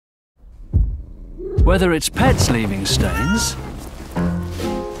Whether it's pets leaving stains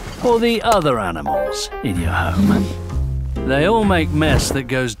or the other animals in your home, they all make mess that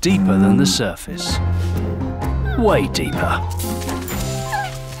goes deeper than the surface. Way deeper.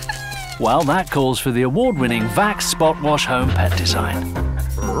 Well, that calls for the award-winning VAX SpotWash Home Pet-Design.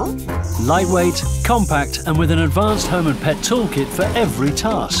 Lightweight, compact, and with an advanced home and pet toolkit for every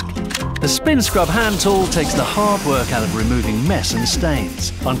task. The Spin Scrub hand tool takes the hard work out of removing mess and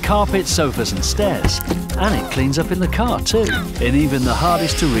stains on carpets, sofas and stairs. And it cleans up in the car too, in even the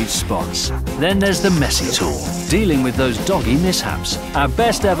hardest to reach spots. Then there's the Messy tool, dealing with those doggy mishaps. Our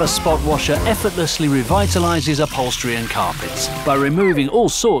best ever spot washer effortlessly revitalizes upholstery and carpets by removing all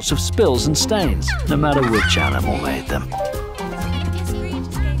sorts of spills and stains, no matter which animal made them.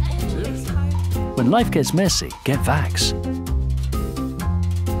 When life gets messy, get VAX.